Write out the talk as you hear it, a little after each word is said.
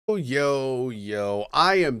Yo,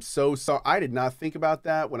 I am so sorry. I did not think about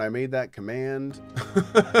that when I made that command.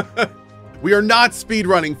 We are not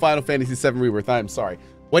speedrunning Final Fantasy VII Rebirth. I am sorry.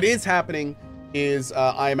 What is happening is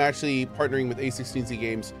I am actually partnering with A16Z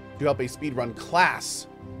Games to help a speedrun class,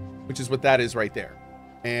 which is what that is right there.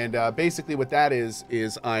 And basically what that is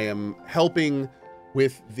I am helping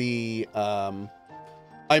with the...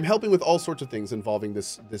 I'm helping with all sorts of things involving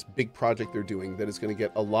this big project they're doing that is going to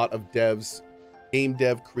get a lot of devs, game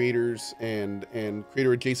dev creators, and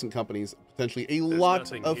creator adjacent companies potentially a lot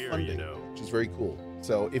of funding, which is very cool.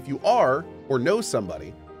 So if you are or know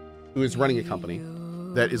somebody who is running a company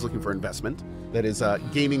that is looking for investment that is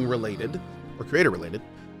gaming related or creator related,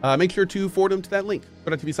 make sure to forward them to that link,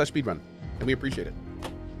 twitch.tv/speedrun, and we appreciate it.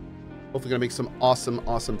 Hopefully gonna make some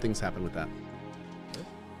awesome things happen with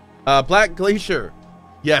that. Black Glacier.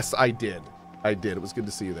 Yes, I did. It was good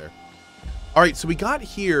to see you there. All right, so we got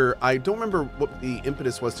here. I don't remember what the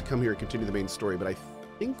impetus was to come here and continue the main story, but I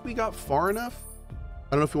think we got far enough. I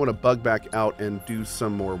don't know if we want to bug back out and do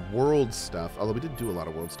some more world stuff, although we did do a lot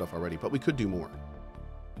of world stuff already, but we could do more.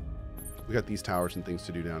 We got these towers and things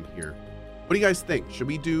to do down here. What do you guys think? Should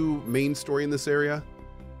we do main story in this area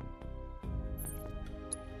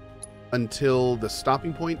until the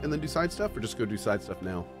stopping point and then do side stuff, or just go do side stuff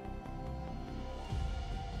now?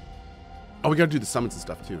 Oh, we got to do the summons and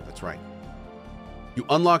stuff too. That's right. You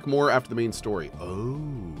unlock more after the main story. Oh.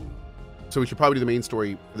 So we should probably do the main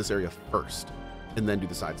story for this area first and then do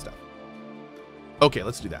the side stuff. Okay,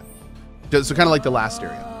 let's do that. So kind of like the last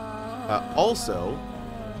area. Also,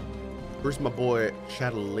 where's my boy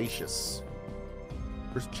Chadalacious?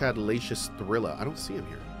 Where's Chadalacious Thrilla? I don't see him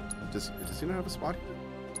here. Does he not have a spot here?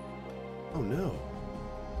 Oh no.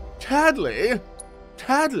 Chadley,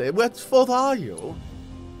 what forth are you?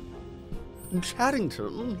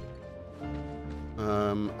 Chaddington.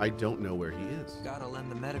 I don't know where he is. Gotta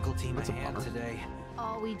lend the medical team a hand today.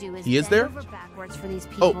 All we do is he is there? over backwards for these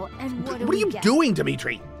people, and what are you doing,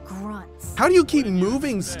 Dimitri? Grunts. How do you keep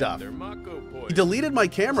moving stuff? He deleted my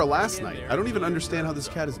camera last night. I don't even understand how this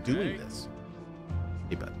cat is doing this.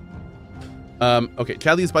 Hey, bud. Okay,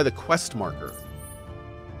 Chadley is by the quest marker.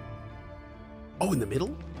 Oh, in the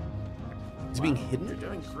middle? Is he being hidden? You're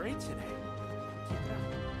doing great today.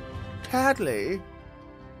 Chadley.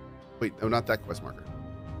 Wait, oh, not that quest marker.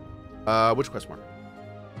 Which quest marker?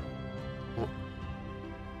 Oh.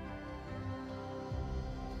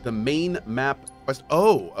 The main map quest.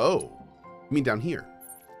 Oh. You mean down here?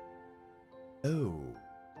 Oh.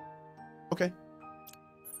 Okay.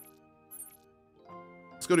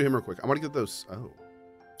 Let's go to him real quick. I want to get those. Oh.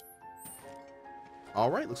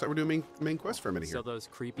 All right. Looks like we're doing main quest for a minute here. So those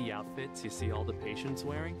creepy outfits you see all the patients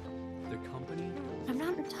wearing? Their company? I'm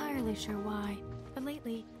not entirely sure why, but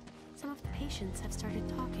lately, some of the patients have started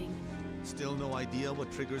talking. Still no idea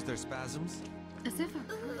what triggers their spasms? As if our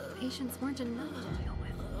current patients weren't enough to deal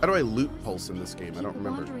with. How do I loot pulse in this game? I don't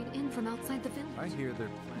remember. Wandering in from outside the village. I hear they're...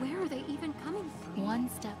 Where are they even coming from? One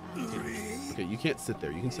step out. Okay, you can't sit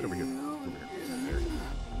there. You can sit over here. Over here.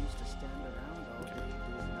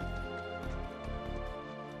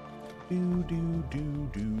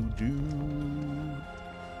 Do.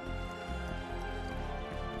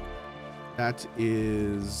 That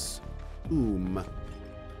is whom?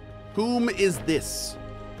 Whom is this?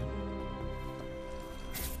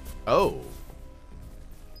 Oh.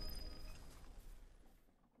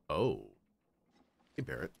 Hey,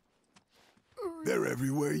 Barrett. They're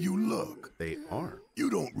everywhere you look. They are. You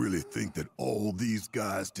don't really think that all these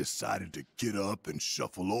guys decided to get up and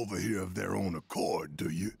shuffle over here of their own accord, do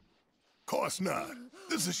you? Course not.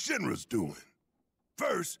 This is Shinra's doing.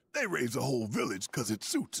 First, they raise a whole village because it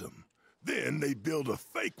suits them. Then they build a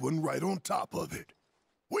fake one right on top of it.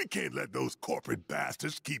 We can't let those corporate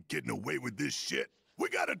bastards keep getting away with this shit. We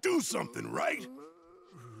gotta do something, right?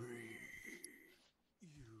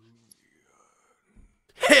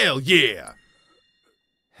 Hell yeah!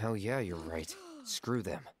 Hell yeah, you're right. Screw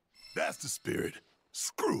them. That's the spirit.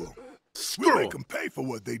 Screw them. Screw We'll 'em. make them pay for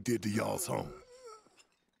what they did to y'all's home.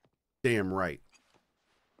 Damn right.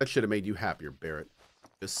 That should have made you happier, Barrett.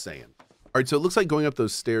 Just saying. All right, so it looks like going up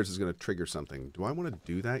those stairs is going to trigger something. Do I want to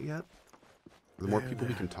do that yet? Are there more people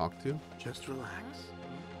we can talk to? Just relax.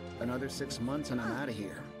 Another 6 months and I'm out of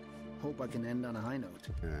here. Hope I can end on a high note.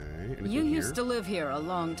 Okay. You used to live here a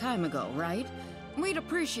long time ago, right? We'd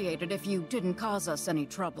appreciate it if you didn't cause us any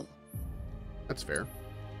trouble. That's fair.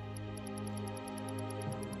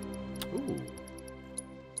 Ooh.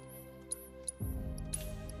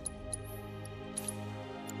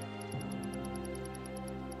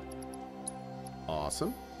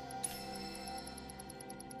 Awesome.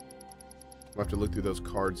 We'll have to look through those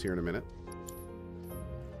cards here in a minute.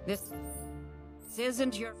 This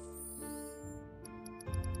isn't your...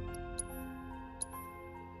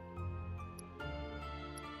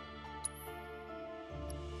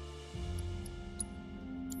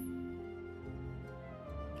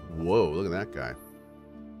 Whoa, look at that guy.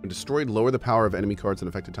 When destroyed, lower the power of enemy cards and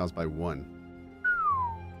affected tiles by 1.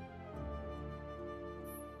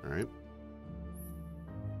 Alright.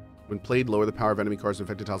 When played, lower the power of enemy cards and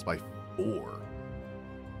affected tiles by 4.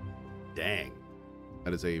 Dang.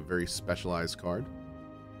 That is a very specialized card.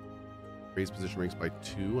 Raise position ranks by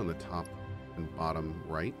 2 on the top and bottom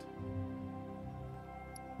right.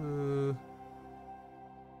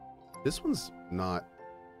 This one's not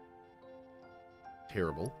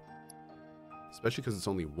terrible. Especially because it's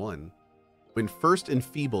only 1. When first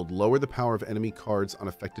enfeebled, lower the power of enemy cards on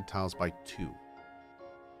affected tiles by 2.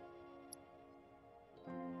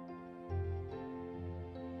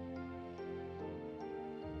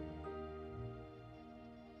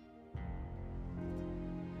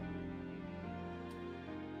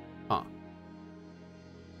 Huh.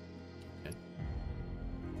 Okay.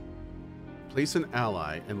 Place an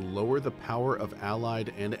ally and lower the power of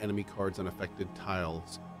allied and enemy cards on affected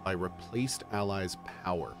tiles by replaced allies'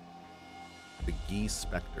 power. The Geese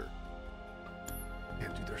Spectre.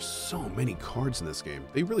 Man, dude, there's so many cards in this game.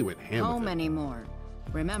 They really went ham with it. How many more?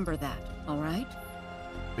 Remember that, all right?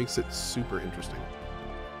 Makes it super interesting.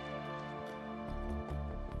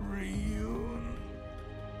 Reunion.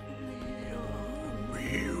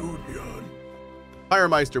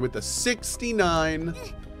 Firemeister with the 69.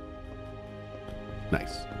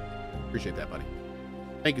 Nice. Appreciate that, buddy.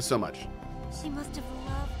 Thank you so much. She must have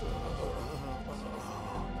loved it.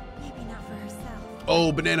 Maybe not for herself.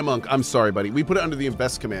 Oh, Banana Monk. I'm sorry, buddy. We put it under the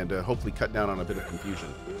invest command to hopefully cut down on a bit of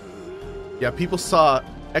confusion. Yeah, people saw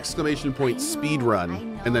exclamation point speed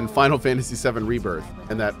run and then Final Fantasy VII Rebirth,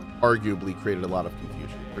 and that arguably created a lot of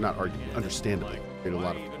confusion. Or not arguably, understandably created a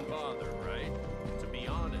lot of confusion.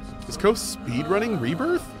 Is Cohh speedrunning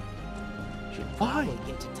Rebirth? Why?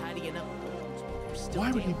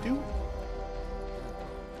 Why would he do it?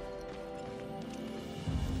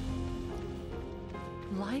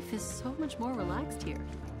 Life is so much more relaxed here.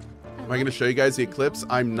 Am I going to show you guys the eclipse?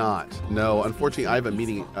 I'm not. No, unfortunately, I have a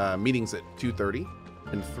meeting, meetings at 2:30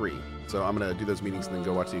 and 3. So I'm going to do those meetings and then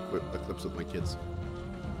go watch the eclipse with my kids.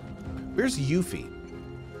 Where's Yuffie?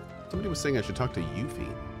 Somebody was saying I should talk to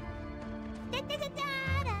Yuffie.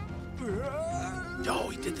 Oh,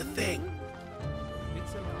 he did the thing.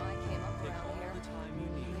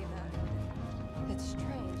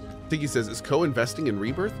 Tiggy says, is Cohh investing in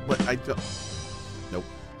Rebirth? What? I don't... Nope.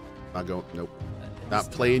 Not going... Nope. Not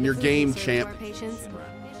playing your game, champ.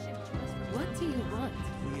 What do you want?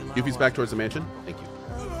 Yuffie's back towards the mansion. Thank you.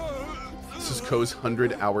 This is Cohh's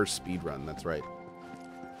 100-hour speed run. That's right.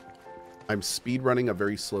 I'm speed running a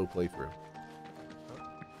very slow playthrough.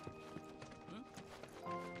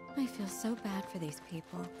 I feel so bad for these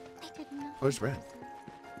people. Oh, there's Red.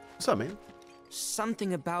 What's up, man?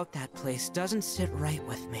 Something about that place doesn't sit right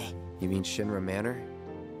with me. You mean Shinra Manor?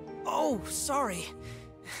 Oh, sorry.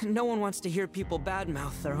 No one wants to hear people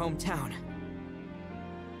badmouth their hometown.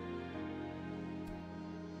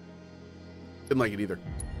 Didn't like it either.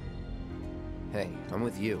 Hey, I'm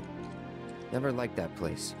with you. Never liked that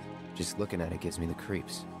place. Just looking at it gives me the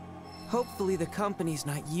creeps. Hopefully the company's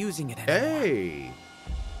not using it anymore. Hey!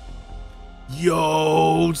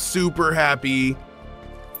 Yo, super happy.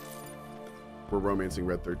 We're romancing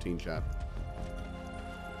Red 13 chat.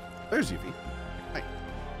 There's Yuffie. Hi.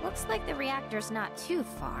 Looks like the reactor's not too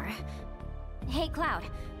far. Hey, Cloud.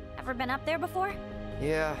 Ever been up there before?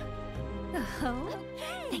 Yeah. Oh?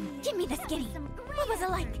 Then give me the skinny. What was it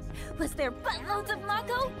like? Was there buttloads of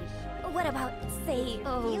Mako? What about, say,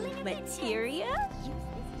 materia?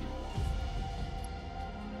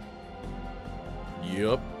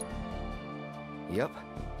 Yup. Yup.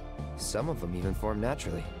 Some of them even form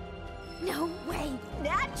naturally. No way!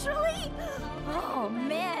 Naturally? Oh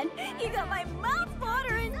man, you got my mouth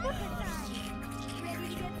watering!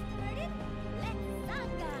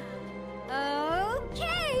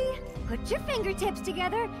 Okay! Put your fingertips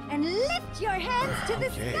together and lift your hands to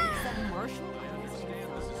the sky!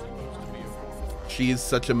 She is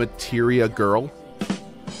such a materia girl.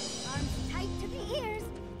 Arms tight to the ears.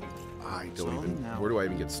 I don't even... Where do I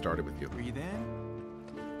even get started with you? Breathe in.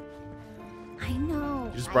 I know.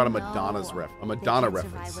 You just brought a Madonna's a Madonna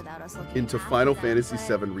reference into Final Fantasy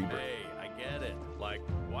VII Rebirth. Hey, I get it. Like,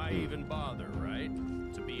 why even bother, right?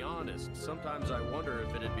 To be honest, sometimes I wonder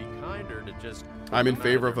if it'd be kinder to just... I'm in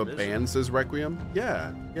favor of a ban, says Requiem.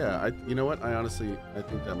 Yeah. You know what? I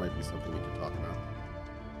think that might be something we could talk about.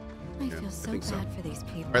 I feel so bad for these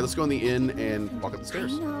people. All right, let's go in the inn and walk up the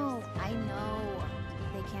stairs. I know.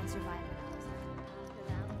 They can't survive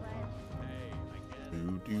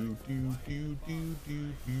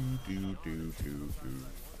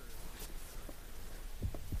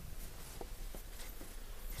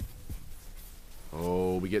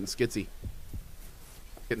Oh, we getting skitsy.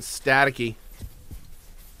 Getting staticky.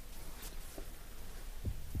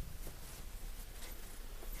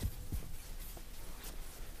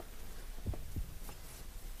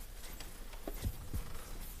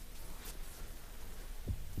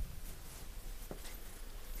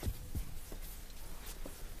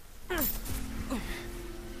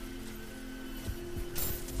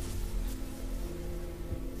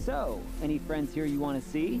 So, any friends here you want to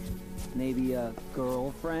see? Maybe a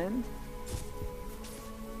girlfriend?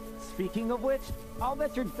 Speaking of which, I'll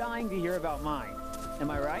bet you're dying to hear about mine. Am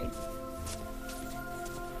I right?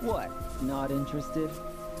 What? Not interested?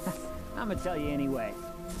 I'm gonna tell you anyway.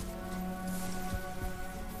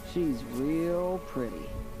 She's real pretty.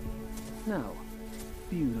 No,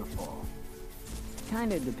 beautiful.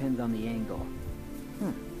 Kinda depends on the angle.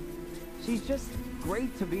 She's just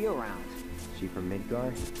great to be around. She from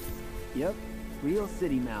Midgar? Yep, real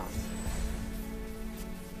city mouse.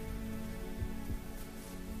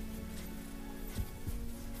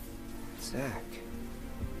 Zack.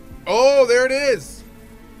 Oh, there it is!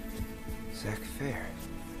 Zack Fair.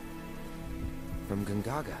 From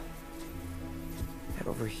Gungaga. Head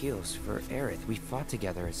over heels for Aerith. We fought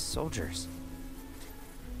together as soldiers.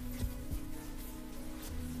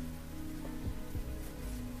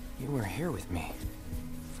 You were here with me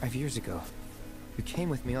 5 years ago. You came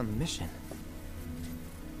with me on the mission.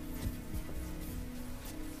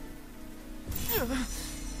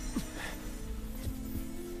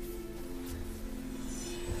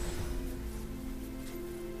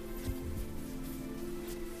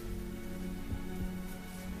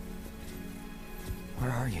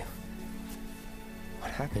 Where are you?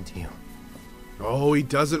 What happened to you? Oh, he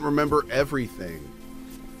doesn't remember everything.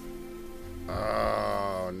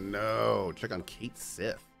 Oh, no. Check on Kate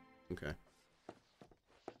Sith. Okay.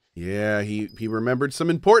 Yeah, he remembered some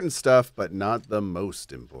important stuff, but not the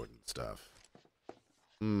most important stuff.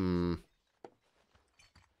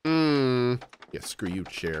 Yeah, screw you,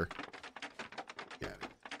 chair. Got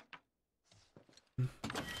it.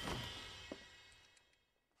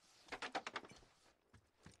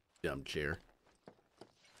 Dumb chair.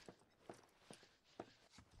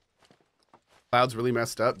 Cloud's really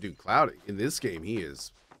messed up. Dude, Cloud, in this game, he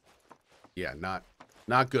is... Yeah, not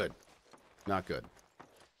good. Not good.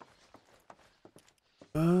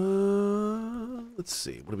 Let's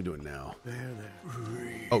see. What are we doing now?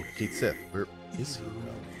 Oh, Kate Sith. Where is he?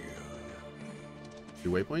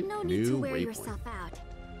 New waypoint? No need to wear yourself out.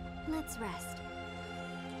 Let's rest.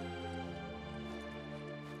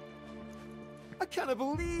 I can't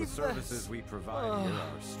believe the services we provide here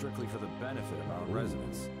are strictly for the benefit of our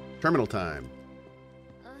residents. Terminal time.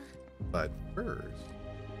 But first...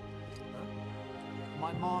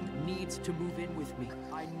 My mom needs to move in with me.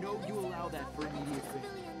 I know you allow that for immediate fit.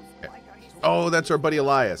 Okay. Oh, that's our buddy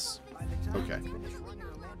Elias. Okay.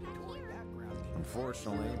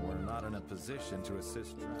 Unfortunately, we're not in a position to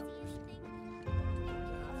assist travelers.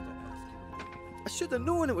 I should have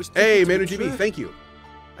known it was. Hey, Manu GB, thank you.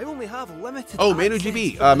 I only have limited. Oh, Manu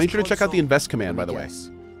GB, make sure to check out the invest command, by the way.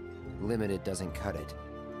 Limited doesn't cut it.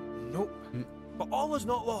 Nope. But all is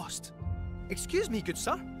not lost. Excuse me, good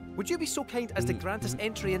sir. Would you be so kind as to grant us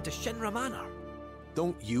entry into Shinra Manor?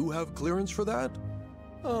 Don't you have clearance for that?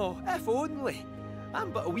 Oh, if only.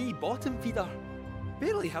 I'm but a wee bottom feeder.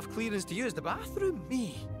 Barely have clearance to use the bathroom,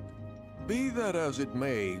 me. Be that as it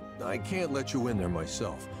may, I can't let you in there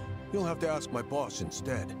myself. You'll have to ask my boss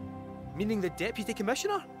instead. Meaning the deputy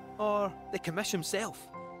commissioner? Or the commish himself?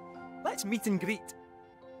 Let's meet and greet.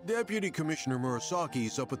 Deputy Commissioner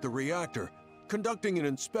Murasaki's up at the reactor, conducting an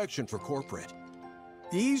inspection for corporate.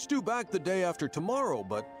 He's due back the day after tomorrow,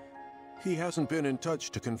 but he hasn't been in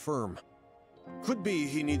touch to confirm. Could be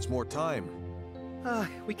he needs more time.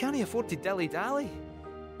 We can't afford to dilly-dally.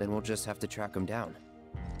 Then we'll just have to track him down.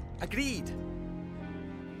 Agreed.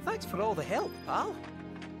 Thanks for all the help, pal.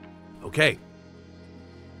 Okay.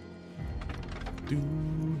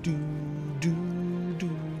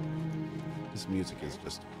 This music is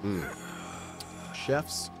just...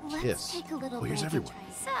 Chef's kiss. Let's take a little oh, here's everyone.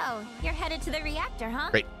 So, you're headed to the reactor,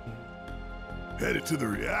 huh? Great. Headed to the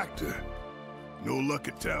reactor? No luck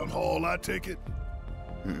at town hall, I take it?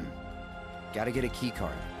 Gotta get a key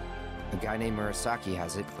card. A guy named Murasaki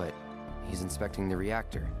has it, but he's inspecting the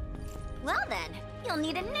reactor. Well then, you'll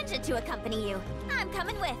need a ninja to accompany you. I'm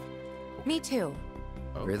coming with. Me too.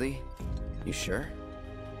 Oh. Really? You sure?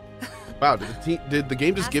 Wow, did the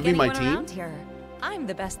game just give me my team? Around here. I'm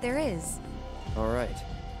the best there is. All right.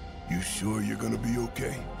 You sure you're gonna be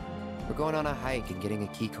okay? We're going on a hike and getting a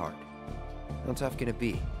key card. How tough can it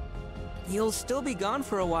be? You'll still be gone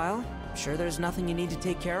for a while. Sure there's nothing you need to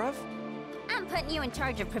take care of? I'm putting you in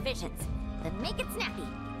charge of provisions. Then make it snappy.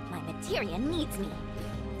 My materia needs me.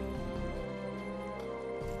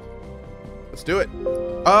 Let's do it.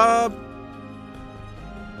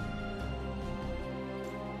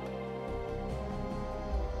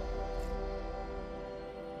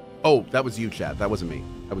 Oh, that was you, Chad. That wasn't me.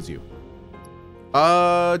 That was you. Do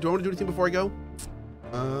I want to do anything before I go?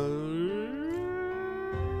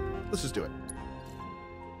 Let's just do it.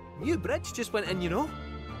 New bridge just went in, you know.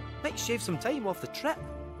 Might shave some time off the trip.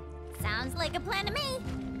 Sounds like a plan to me.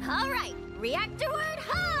 All right, reactor word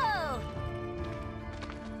ho!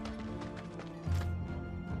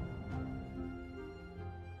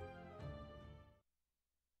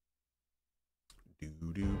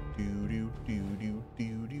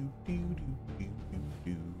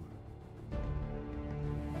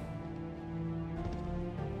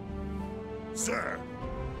 Sir,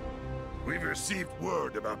 we've received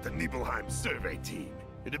word about the Nibelheim survey team.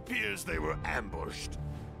 It appears they were ambushed.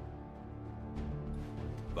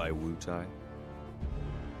 By Wu Tai?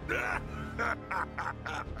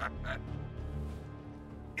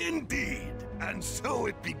 Indeed, and so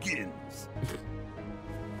it begins.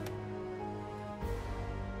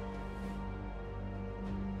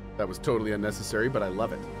 That was totally unnecessary, but I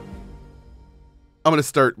love it. I'm gonna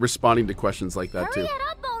start responding to questions like that too. Hurry it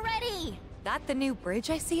up already! That the new bridge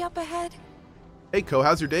I see up ahead? Hey, Cohh,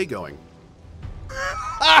 how's your day going?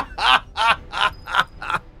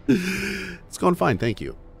 It's going fine, thank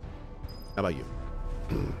you. How about you?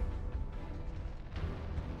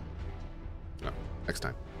 No, next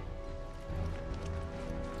time.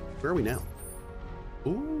 Where are we now?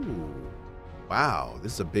 Ooh. Wow,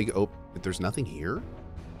 this is a big open... There's nothing here?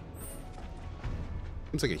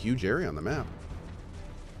 Seems like a huge area on the map.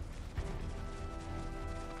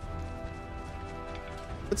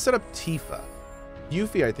 Let's set up Tifa.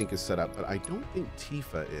 Yuffie, I think, is set up, but I don't think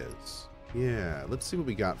Tifa is. Yeah, let's see what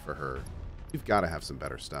we got for her. We've got to have some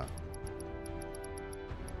better stuff.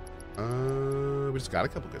 We just got a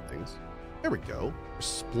couple good things. There we go.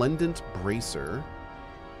 Resplendent Bracer.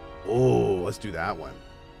 Oh, let's do that one.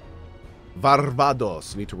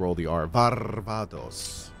 Varvados. Need to roll the R.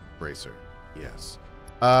 Varvados Bracer. Yes.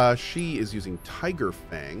 She is using Tiger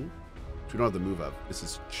Fang, which we don't have the move of. This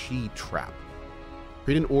is Chi Trap.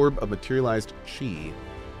 Create an orb of materialized Chi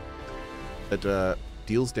that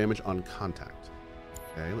deals damage on contact.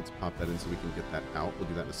 Okay, let's pop that in so we can get that out. We'll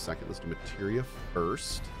do that in a second. Let's do materia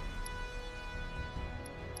first.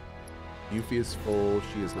 Yuffie is full.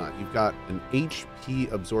 She is not. You've got an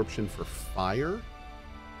HP absorption for fire.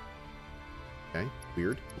 Okay,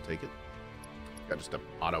 weird. We'll take it. Got just an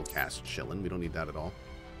auto cast chilling. We don't need that at all.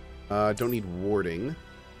 Don't need warding.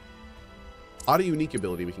 Auto unique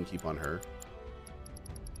ability we can keep on her.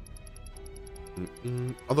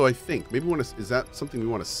 Although I think maybe we want to. Is that something we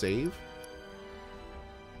want to save?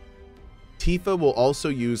 Tifa will also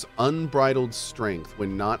use unbridled strength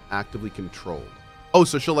when not actively controlled. Oh,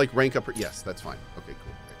 so she'll like rank up her. Yes, that's fine. Okay,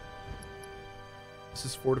 cool. Okay. This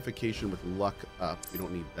is fortification with luck up. We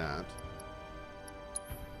don't need that.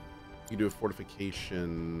 You do a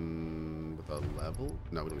fortification with a level?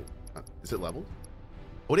 No, we don't need. Is it leveled?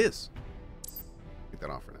 Oh, it is. Take that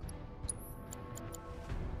off for now.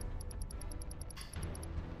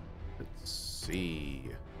 Let's see.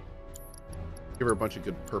 Give her a bunch of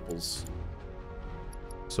good purples.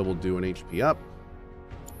 So we'll do an HP up.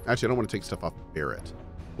 Actually, I don't want to take stuff off Barrett.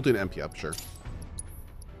 We'll do an MP up, sure.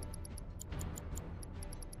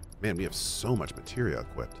 Man, we have so much materia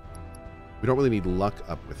equipped. We don't really need luck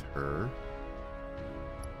up with her.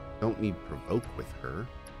 Don't need provoke with her.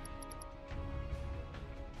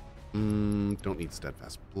 Don't need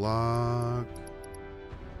steadfast block.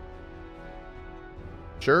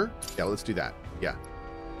 Sure? Yeah, let's do that. Yeah.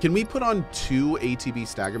 Can we put on 2 ATB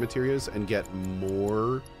stagger materials and get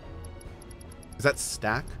more? Does that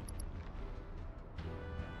stack?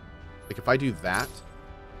 Like if I do that,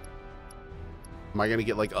 am I gonna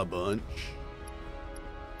get like a bunch?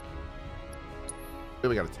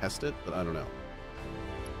 Really gotta test it, but I don't know.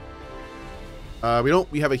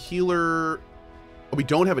 We have a healer. Oh, we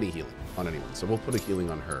don't have any healing on anyone, so we'll put a healing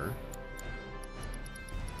on her.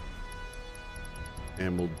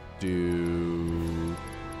 And we'll do...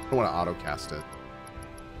 I don't want to auto cast it.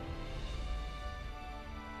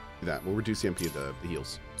 Do that. We'll reduce the MP of the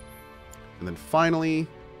heals. And then finally,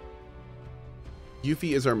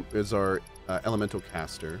 Yuffie is our Elemental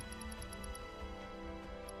Caster.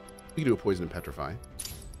 We can do a Poison and Petrify.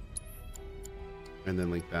 And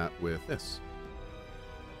then link that with this.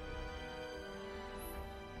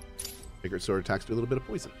 Sacred Sword attacks do a little bit of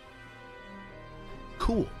poison.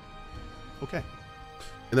 Cool. Okay.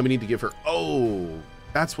 And then we need to give her... Oh,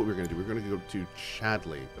 that's what we're going to do. We're going to go to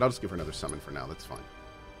Chadley. But I'll just give her another summon for now. That's fine.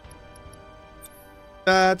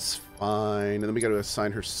 That's fine. And then we got to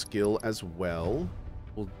assign her skill as well.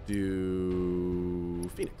 We'll do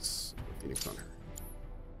Phoenix. Phoenix on her.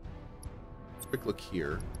 Quick look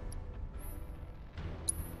here.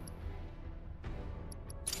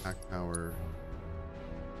 Attack power.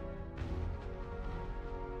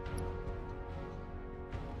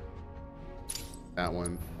 That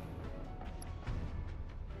one.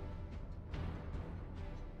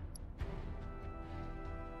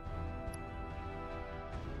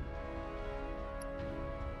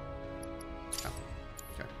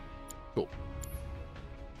 Okay. Cool.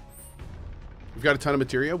 We've got a ton of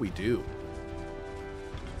materia. We do.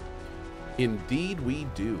 Indeed, we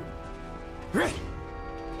do.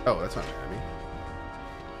 Oh, that's not an enemy.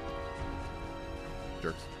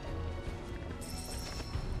 Jerks.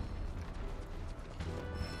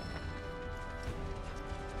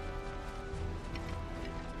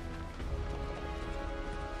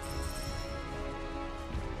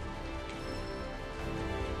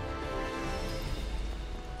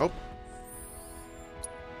 Oh.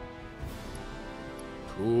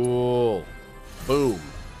 Cool. Boom.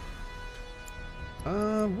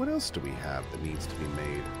 What else do we have that needs to be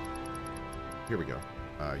made? Here we go.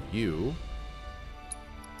 You.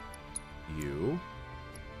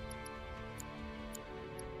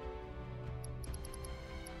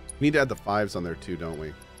 We need to add the 5s on there too, don't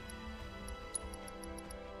we?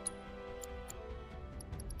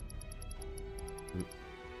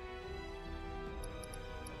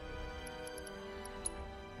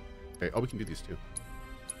 Okay. Oh, we can do these too.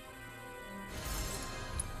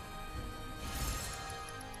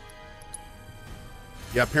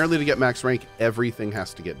 Yeah, apparently to get max rank, everything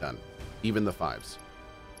has to get done. Even the 5s.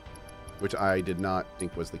 Which I did not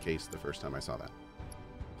think was the case the first time I saw that.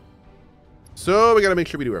 So we gotta make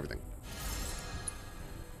sure we do everything.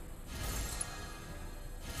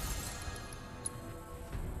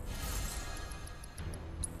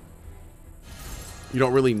 You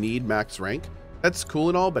don't really need max rank. That's cool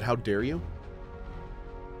and all, but how dare you?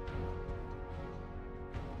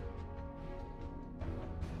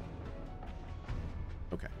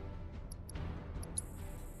 Okay.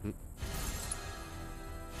 Nice.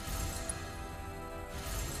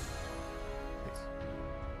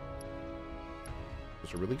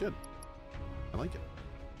 Those are really good. I like it.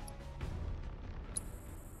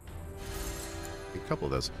 A couple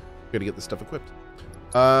of those. Gotta get this stuff equipped.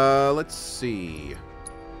 Let's see.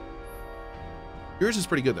 Yours is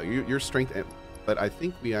pretty good though. Your strength, but I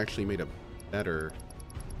think we actually made a better.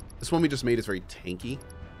 This one we just made is very tanky.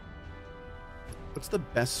 What's the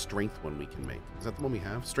best strength one we can make? Is that the one we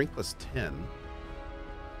have? Strength plus 10.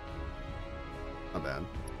 Not bad.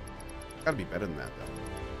 Gotta be better than that though.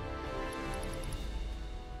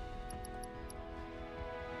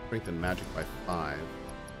 Strength and magic by 5.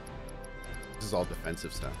 This is all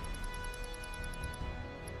defensive stuff.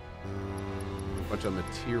 A bunch of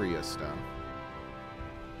materia stuff.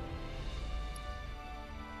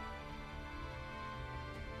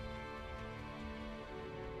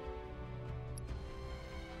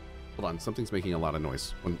 Hold on, something's making a lot of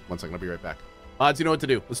noise. One second, I'll be right back. Mods, you know what to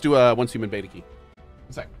do. Let's do a once human beta key.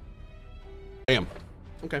 1 sec. Bam.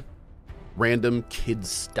 Okay. Random kid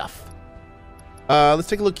stuff. Let's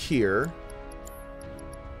take a look here.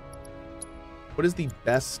 What is the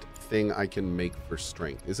best thing I can make for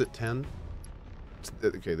strength? Is it 10?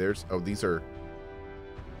 Okay, there's... Oh, these are...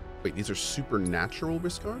 Wait, these are supernatural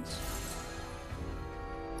risk guards?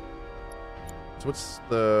 So what's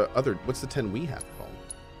the other... What's the 10 we have called?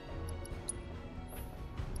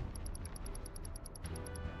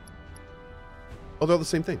 Oh, they're all the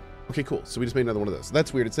same thing. Okay, cool. So we just made another one of those.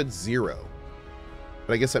 That's weird. It said 0.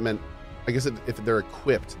 But I guess that meant... I guess if they're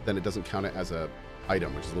equipped, then it doesn't count it as a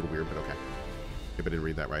item, which is a little weird, but okay. If I didn't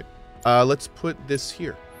read that right. Let's put this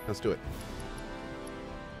here. Let's do it.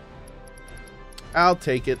 I'll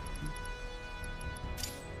take it.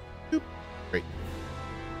 Boop. Great.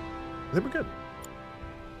 I think we're good.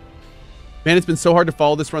 Man, it's been so hard to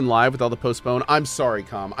follow this run live with all the postpone. I'm sorry,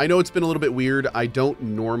 Com. I know it's been a little bit weird. I don't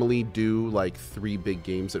normally do like 3 big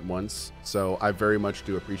games at once, so I very much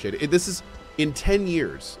do appreciate it. This is, in 10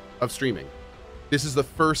 years of streaming, this is the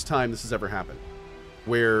first time this has ever happened,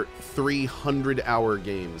 where 300-hour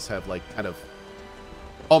games have like kind of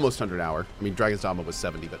almost 100 hour. I mean, Dragon's Dogma was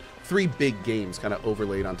 70, but 3 big games kind of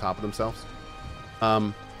overlaid on top of themselves.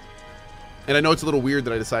 And I know it's a little weird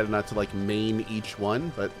that I decided not to like main each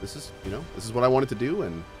one, but this is, you know, this is what I wanted to do,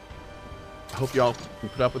 and I hope y'all can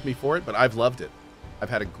put up with me for it, but I've loved it. I've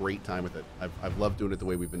had a great time with it. I've loved doing it the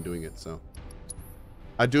way we've been doing it, so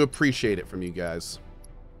I do appreciate it from you guys.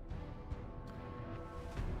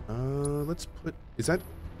 Let's put, is that,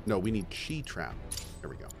 no, we need Chi Trap. There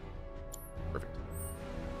we go. Perfect.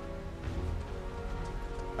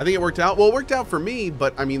 I think it worked out. Well, it worked out for me,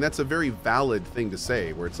 but I mean, that's a very valid thing to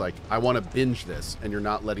say, where it's like, I want to binge this, and you're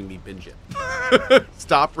not letting me binge it.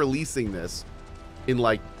 Stop releasing this in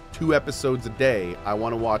like 2 episodes a day. I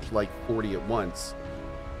want to watch like 40 at once.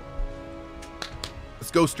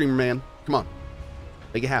 Let's go, streamer man. Come on.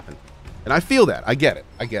 Make it happen. And I feel that. I get it.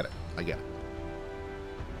 I get it. I get it.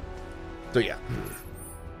 So yeah.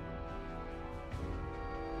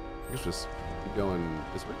 Let's just keep going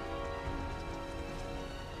this way.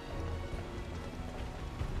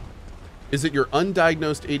 Is it your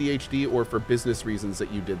undiagnosed ADHD or for business reasons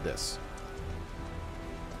that you did this?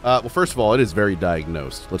 Well, first of all, it is very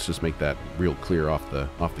diagnosed. Let's just make that real clear off the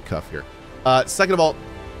cuff here. Second of all,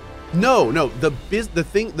 no. The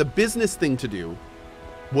business thing to do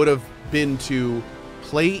would have been to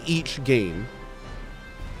play each game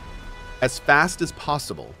as fast as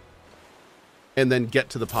possible and then get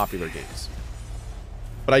to the popular games.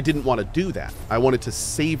 But I didn't want to do that. I wanted to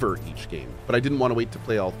savor each game, but I didn't want to wait to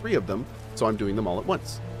play all 3 of them, so I'm doing them all at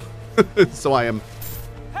once. So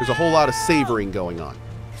there's a whole lot of savoring going on.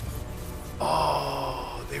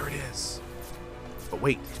 Oh, there it is. But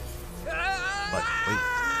wait.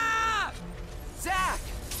 Zach!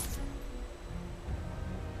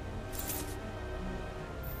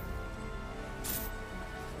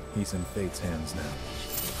 He's in Fate's hands now.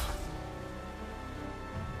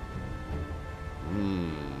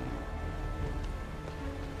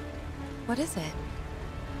 What is it?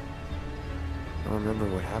 I remember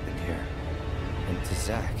what happened here. And to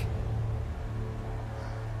Zach.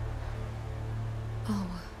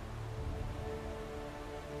 Oh.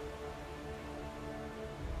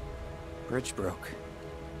 Bridge broke.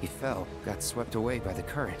 He fell, got swept away by the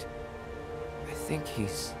current. I think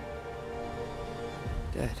he's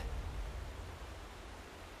dead.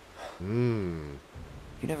 You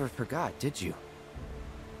never forgot, did you?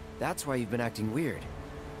 That's why you've been acting weird.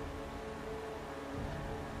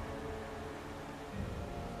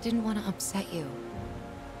 Didn't want to upset you.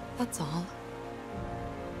 That's all.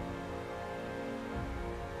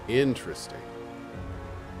 Interesting.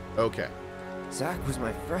 Okay. Zach was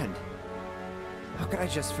my friend. How could I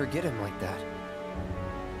just forget him like that?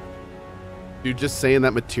 Dude, just saying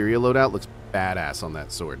that material loadout looks badass on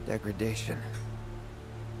that sword. Degradation.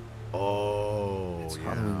 Oh, it's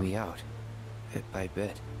hollowing me out, bit by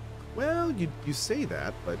bit. Well, you say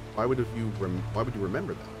that, but why would you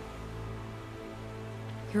remember that?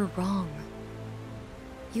 You're wrong.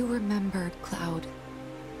 You remembered, Cloud.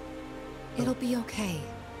 It'll be okay.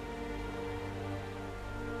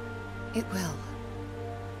 It will.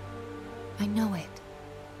 I know it.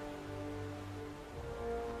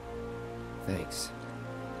 Thanks.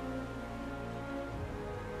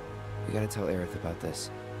 We gotta tell Aerith about this.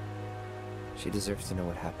 She deserves to know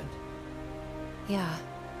what happened. Yeah.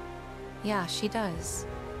 Yeah, she does.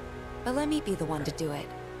 But let me be the one to do it.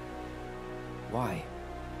 Why?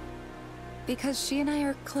 Because she and I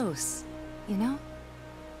are close, you know?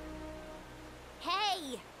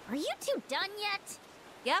 Hey! Are you two done yet?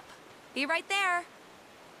 Yep. Be right there.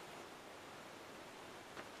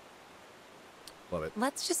 Love it.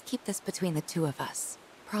 Let's just keep this between the 2 of us.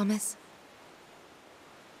 Promise?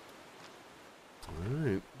 All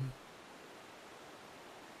right.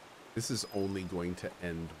 This is only going to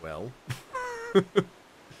end well. Give me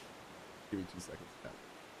 2 seconds.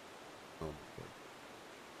 Oh, boy.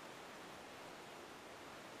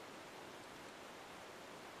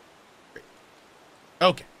 Great.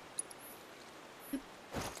 Okay.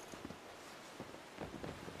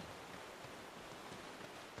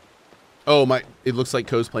 Oh, it looks like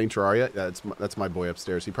Cohh's playing Terraria. Yeah, that's my boy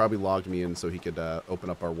upstairs. He probably logged me in so he could open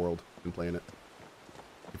up our world and play in it.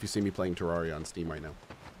 If you see me playing Terraria on Steam right now.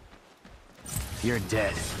 You're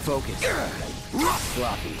dead. Focus.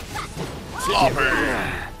 Sloppy.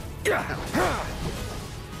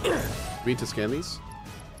 We need to scan these?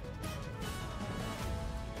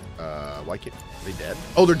 Why can't... Are they dead?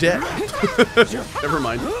 Oh, they're dead! Never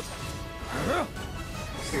mind.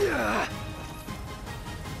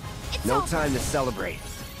 No time to celebrate.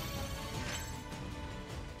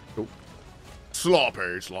 Oh.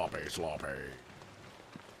 Sloppy, sloppy, sloppy.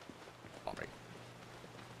 Sloppy.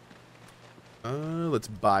 Let's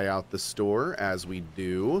buy out the store as we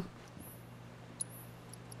do.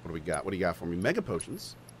 What do we got? What do you got for me? Mega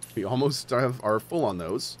potions. We almost are full on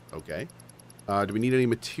those. Okay. Do we need any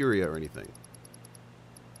materia or anything?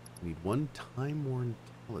 We need one time-worn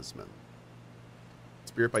talisman.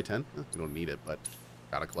 Spirit by 10? We don't need it, but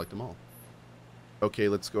gotta collect them all. Okay,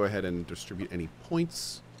 let's go ahead and distribute any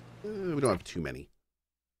points. We don't have too many.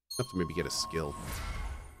 Enough to maybe get a skill.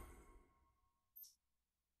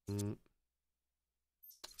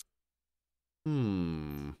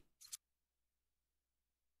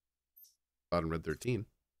 Bottom red 13.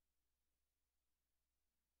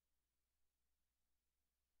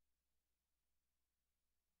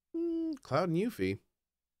 Cloud and Yuffie.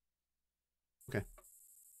 Okay.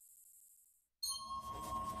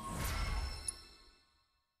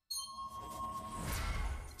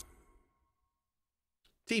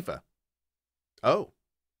 Tifa. Oh,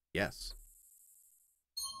 yes.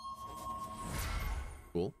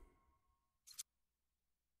 Cool.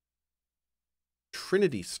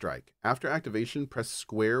 Trinity Strike. After activation, press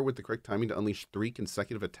square with the correct timing to unleash 3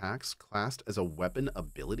 consecutive attacks classed as a weapon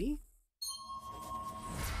ability?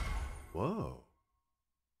 Whoa.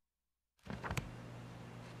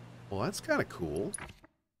 Well, that's kind of cool. I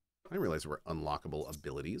didn't realize there were unlockable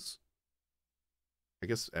abilities. I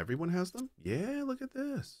guess everyone has them? Yeah, look at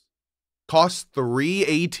this. Costs 3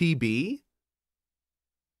 ATB?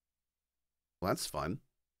 Well, that's fun.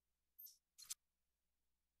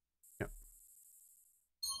 Yep.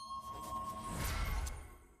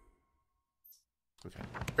 Okay,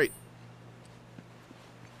 great.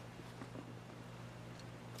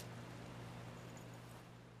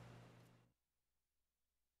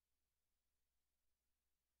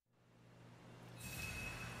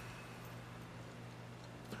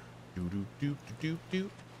 Do do do do do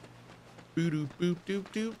do do do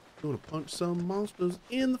do. Gonna punch some monsters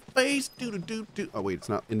in the face. Do do do do. Oh wait, it's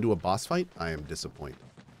not into a boss fight. I am disappointed.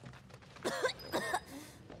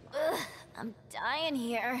 I'm dying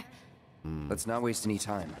here. Let's not waste any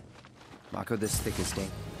time. Mako, this thick is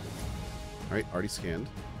dangerous. All right, already scanned.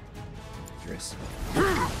 Hit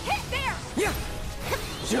there! Yeah.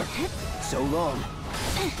 So long.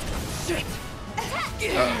 Shit!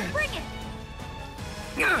 Bring it!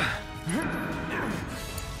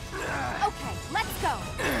 Okay, let's go.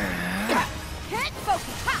 Hit,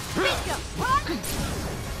 focus, ha, bingo,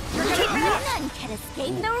 none can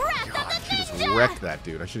escape the wrath of the She just ninja. wrecked that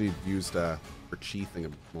dude. I should have used her chi thing a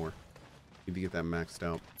bit more. Need to get that maxed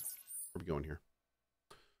out. Where are we going here?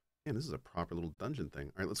 Man, this is a proper little dungeon thing.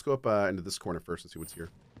 All right, let's go up into this corner first and see what's here.